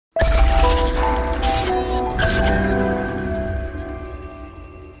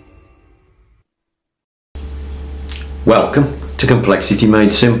Welcome to Complexity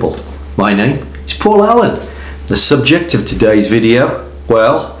Made Simple. My name is Paul Allen. The subject of today's video,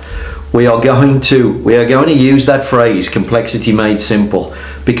 well, we are going to use that phrase, complexity made simple,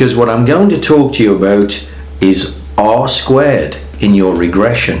 because what I'm going to talk to you about is R squared in your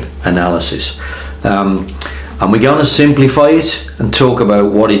regression analysis. And we're going to simplify it and talk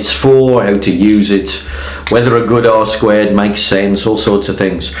about what it's for, how to use it, whether a good R squared makes sense, all sorts of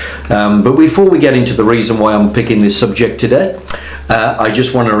things. But before we get into the reason why I'm picking this subject today, I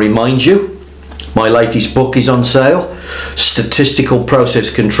just want to remind you, my latest book is on sale, Statistical Process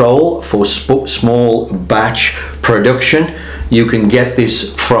Control for Small Batch Production. You can get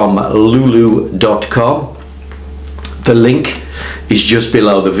this from lulu.com. The link is just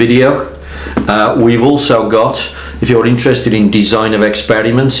below the video. We've also got, if you're interested in design of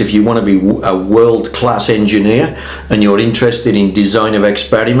experiments, if you want to be a world-class engineer and you're interested in design of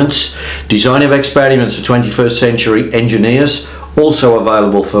experiments for 21st century engineers, also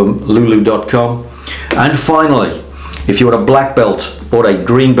available from lulu.com. And finally, if you're a black belt or a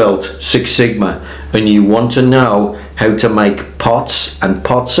green belt Six Sigma and you want to know how to make pots and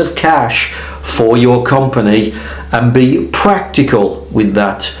pots of cash for your company and be practical with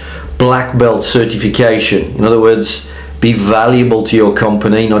that black belt certification, in other words, be valuable to your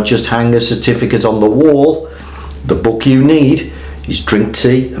company, not just hang a certificate on the wall, the book you need is Drink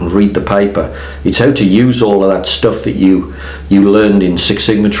Tea and Read the Paper. It's how to use all of that stuff that you learned in Six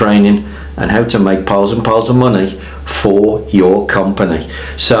Sigma training and how to make piles and piles of money for your company.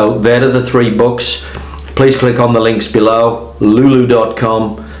 So there are the 3 books. Please click on the links below,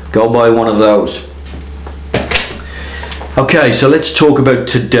 lulu.com, go buy one of those. Okay, so let's talk about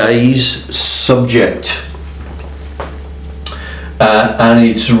today's subject, and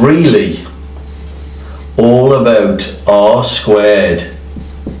it's really all about R squared.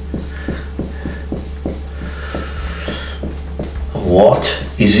 What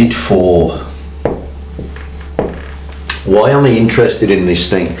is it for? Why am I interested in this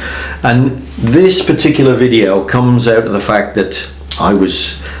thing? And this particular video comes out of the fact that I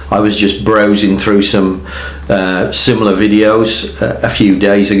was just browsing through some similar videos a few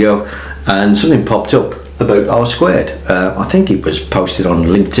days ago, and something popped up about R squared. I think it was posted on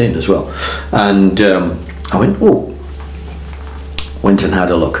LinkedIn as well, and I went and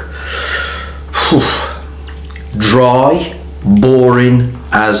had a look. Dry, boring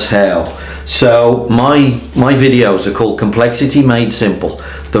as hell. So my videos are called Complexity Made Simple.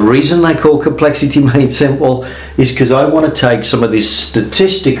 The reason they call Complexity Made Simple is because I want to take some of this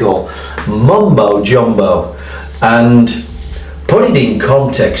statistical mumbo jumbo and put it in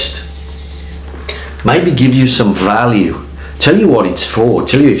context, maybe give you some value, tell you what it's for,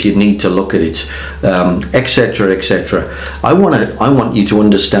 tell you if you need to look at it, etc, etc. I want you to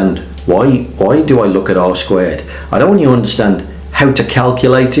understand why do I look at R squared. I don't want you to understand how to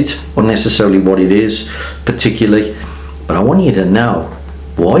calculate it or necessarily what it is particularly, but I want you to know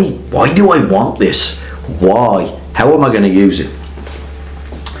why do I want this? Why? How am I going to use it?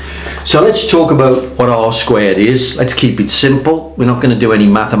 So let's talk about what R squared is. Let's keep it simple. We're not going to do any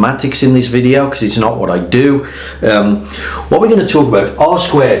mathematics in this video because it's not what I do. What we're going to talk about, R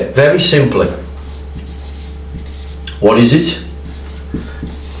squared, very simply. What is it?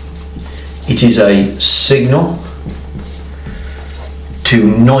 It is a signal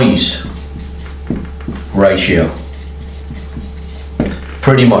to noise ratio.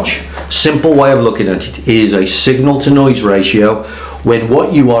 Pretty much. Simple way of looking at it is a signal to noise ratio when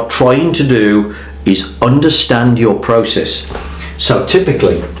what you are trying to do is understand your process. So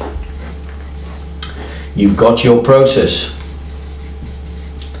typically, you've got your process.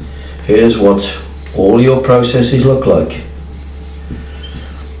 Here's what all your processes look like.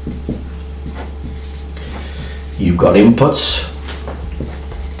 You've got inputs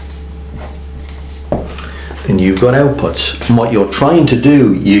and you've got outputs. And what you're trying to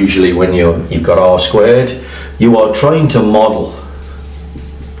do usually when you've got R squared, you are trying to model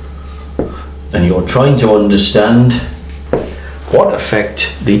and you're trying to understand what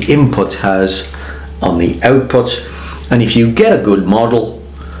effect the input has on the output. And if you get a good model,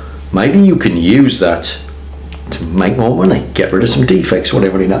 maybe you can use that to make more money, get rid of some defects,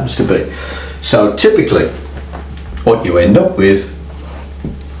 whatever it happens to be. So typically what you end up with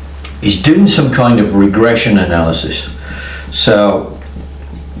is doing some kind of regression analysis. So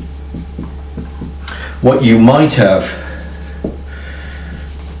what you might have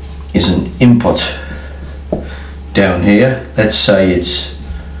is an input down here. Let's say it's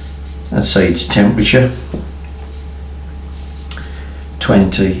temperature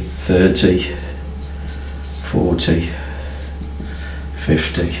 20, 30, 40,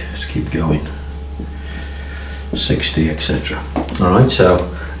 50. Let's keep going. 60, etc. All right,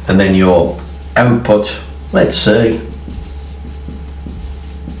 so, and then your output, let's say,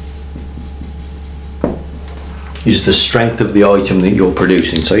 is the strength of the item that you're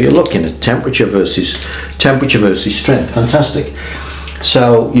producing. So you're looking at temperature versus strength. Fantastic.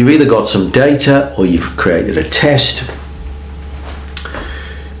 So you've either got some data or you've created a test.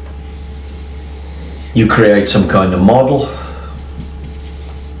 You create some kind of model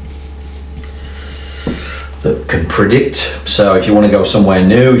that can predict. So if you want to go somewhere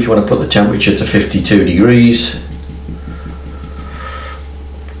new, if you want to put the temperature to 52 degrees,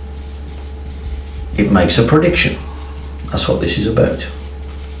 it makes a prediction. That's what this is about.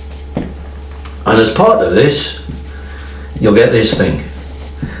 And as part of this, you'll get this thing.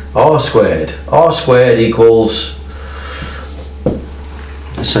 R squared. R squared equals,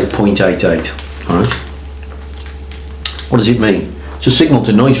 let's say 0.88. All right. What does it mean? It's a signal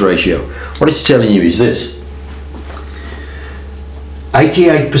to noise ratio. What it's telling you is this.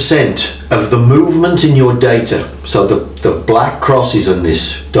 88% of the movement in your data, so the black crosses on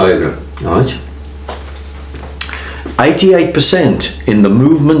this diagram, right? 88% in the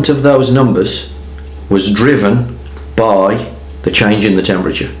movement of those numbers was driven by the change in the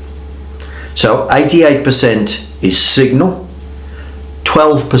temperature. So 88% is signal,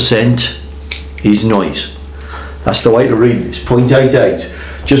 12% is noise. That's the way to read this,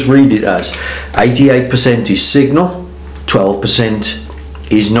 0.88. Just read it as 88% is signal, 12%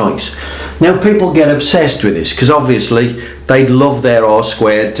 is noise. Now people get obsessed with this because obviously they'd love their R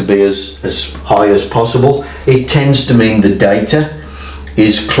squared to be as high as possible. It tends to mean the data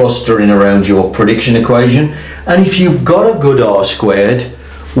is clustering around your prediction equation, and if you've got a good R squared,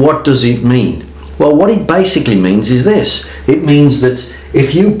 what does it mean? Well, what it basically means is this. It means that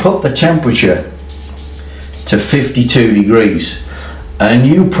if you put the temperature to 52 degrees and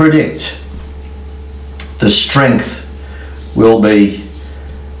you predict the strength will be,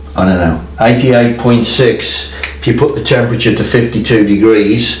 I don't know, 88.6. If you put the temperature to 52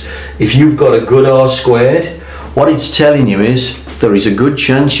 degrees, if you've got a good R squared, what it's telling you is there is a good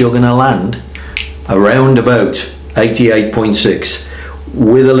chance you're going to land around about 88.6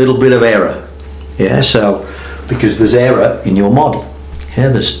 with a little bit of error. Yeah, so because there's error in your model. Yeah,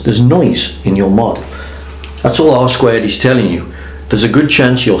 there's noise in your model. That's all R squared is telling you. There's a good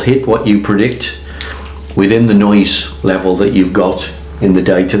chance you'll hit what you predict within the noise level that you've got in the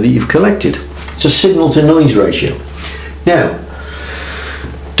data that you've collected. It's a signal to noise ratio. Now,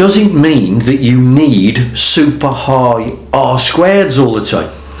 does it mean that you need super high R squareds all the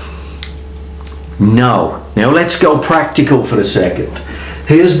time? No. Now let's go practical for a second.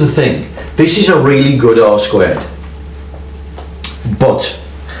 Here's the thing. This is a really good R squared. But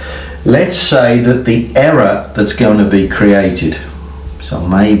let's say that the error that's going to be created, so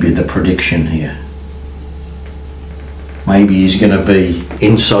maybe the prediction here, maybe is going to be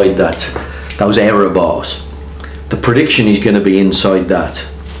inside those error bars. The prediction is going to be inside that.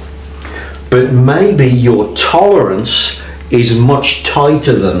 But maybe your tolerance is much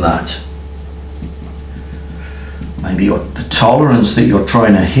tighter than that. Maybe the tolerance that you're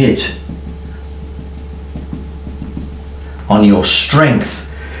trying to hit on your strength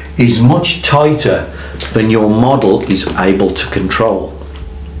is much tighter than your model is able to control.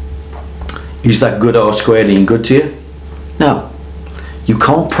 Is that good R squared and good to you? No. You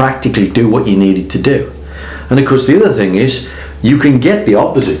can't practically do what you needed to do. And of course the other thing is you can get the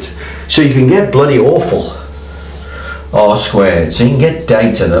opposite. So you can get bloody awful R squared. So you can get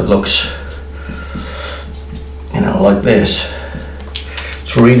data that looks, you know, like this.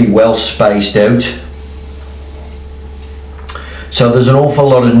 It's really well spaced out. So there's an awful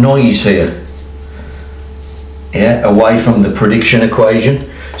lot of noise here, yeah, away from the prediction equation.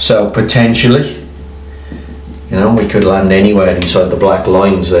 So potentially, you know, we could land anywhere inside the black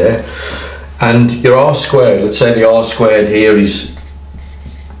lines there. And your R squared, let's say the R squared here is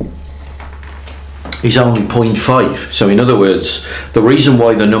only 0.5. So in other words, the reason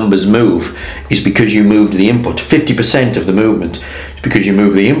why the numbers move is because you moved the input. 50% of the movement is because you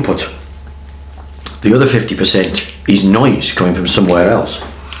move the input. The other 50% is noise coming from somewhere else.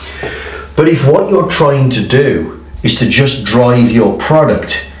 But if what you're trying to do is to just drive your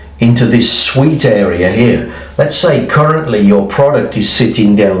product into this sweet area here, let's say currently your product is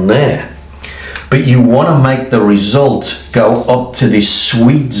sitting down there, but you want to make the result go up to this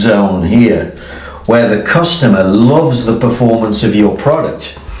sweet zone here where the customer loves the performance of your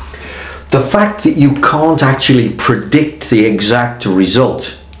product. The fact that you can't actually predict the exact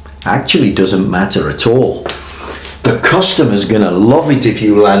result actually doesn't matter at all. The customer's going to love it if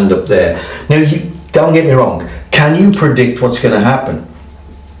you land up there. Now, don't get me wrong, can you predict what's going to happen?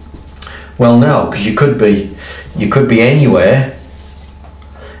 Well, no, because you could be you could be anywhere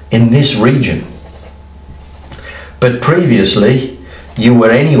in this region. But previously, you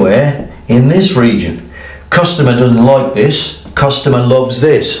were anywhere in this region. Customer doesn't like this. Customer loves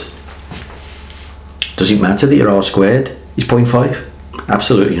this. Does it matter that your R squared is 0.5?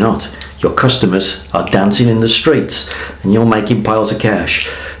 Absolutely not. Your customers are dancing in the streets and you're making piles of cash.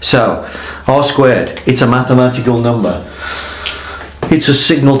 So, R squared, it's a mathematical number. It's a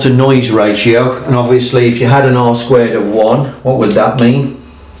signal to noise ratio, and obviously if you had an R squared of 1, what would that mean?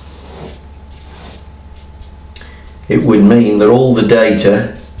 It would mean that all the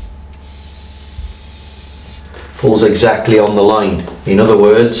data falls exactly on the line. In other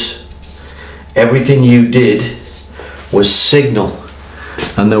words, everything you did was signal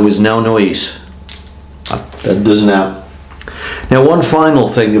and there was no noise. That does now. Now, one final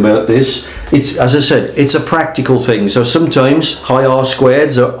thing about this, it's, as I said, it's a practical thing. So sometimes high R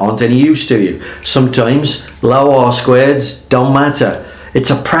squareds aren't any use to you. Sometimes low R squareds don't matter. It's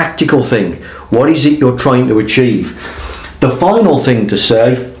a practical thing. What is it you're trying to achieve? The final thing to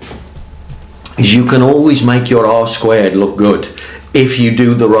say is you can always make your R squared look good if you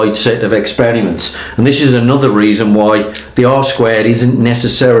do the right set of experiments. And this is another reason why the R squared isn't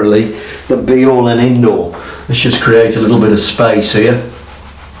necessarily the be all and end all. Let's just create a little bit of space here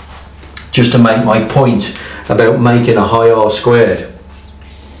just to make my point about making a high R squared.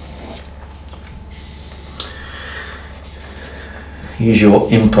 Here's your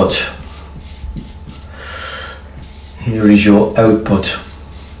input. Here is your output.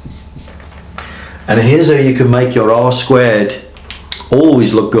 And here's how you can make your R squared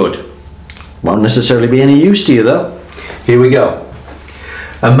always look good. Won't necessarily be any use to you though. Here we go.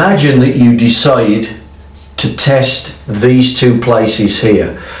 Imagine that you decide to test these two places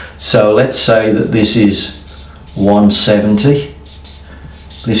here. So let's say that this is 170.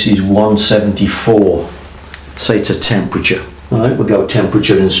 This is 174. Say it's a temperature. Alright, we'll go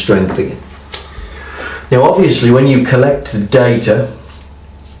temperature and strength again. Now obviously when you collect the data,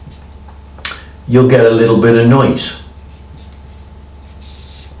 you'll get a little bit of noise.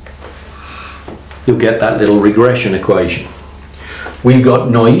 You'll get that little regression equation. We've got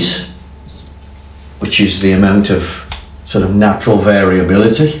noise, which is the amount of sort of natural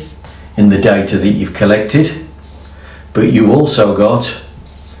variability in the data that you've collected, but you also got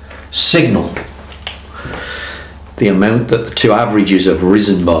signal, the amount that the two averages have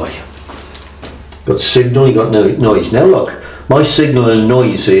risen by. Got signal, you got noise. Now look, my signal and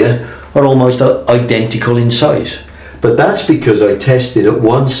noise here are almost identical in size, but that's because I tested at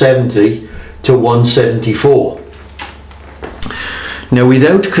 170 to 174. Now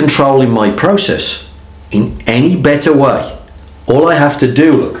without controlling my process in any better way, all I have to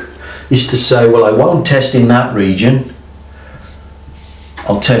do, look, is to say, well, I won't test in that region.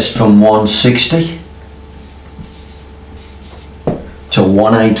 I'll test from 160 to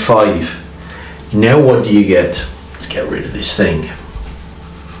 185. Now what do you get? Let's get rid of this thing.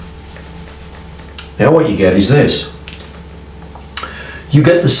 Now what you get is this. You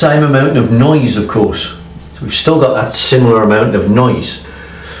get the same amount of noise, of course. So we've still got that similar amount of noise.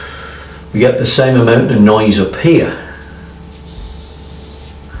 We get the same amount of noise up here.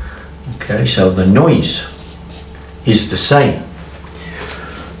 Okay, so the noise is the same.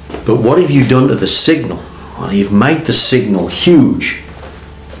 But what have you done to the signal? Well, you've made the signal huge.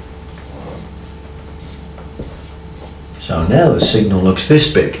 So now the signal looks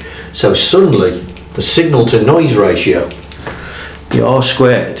this big. So suddenly the signal to noise ratio, the R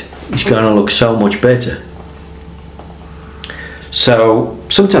squared, is going to look so much better. So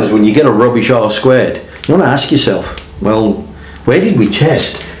sometimes when you get a rubbish R squared, you want to ask yourself, well, where did we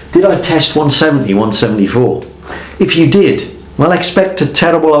test? Did I test 170, 174? If you did, well, expect a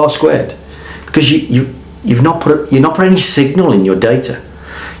terrible R squared, because you're not put any signal in your data.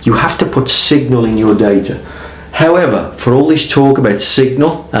 You have to put signal in your data. However, for all this talk about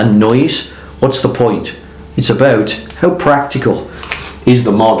signal and noise, what's the point? It's about how practical is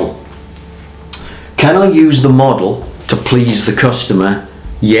the model. Can I use the model to please the customer,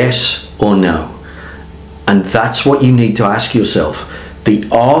 yes or no? And that's what you need to ask yourself. The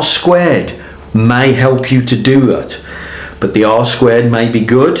R squared may help you to do that, but the R squared may be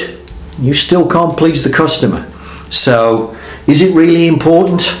good, you still can't please the customer. So is it really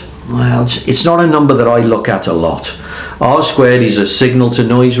important? Well, it's not a number that I look at a lot. R squared is a signal to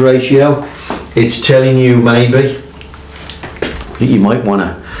noise ratio. It's telling you maybe that you might want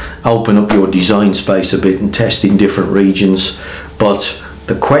to open up your design space a bit and test in different regions, but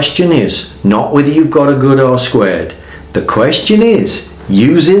the question is not whether you've got a good R squared. The question is,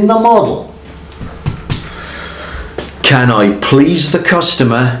 using the model, Can I please the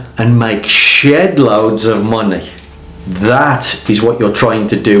customer and make shed loads of money? That is what you're trying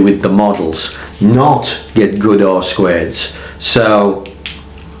to do with the models, not get good R-squareds. So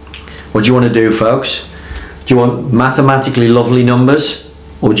what do you want to do, folks? Do you want mathematically lovely numbers,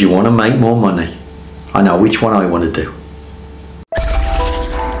 or do you want to make more money? I know which one I want to do.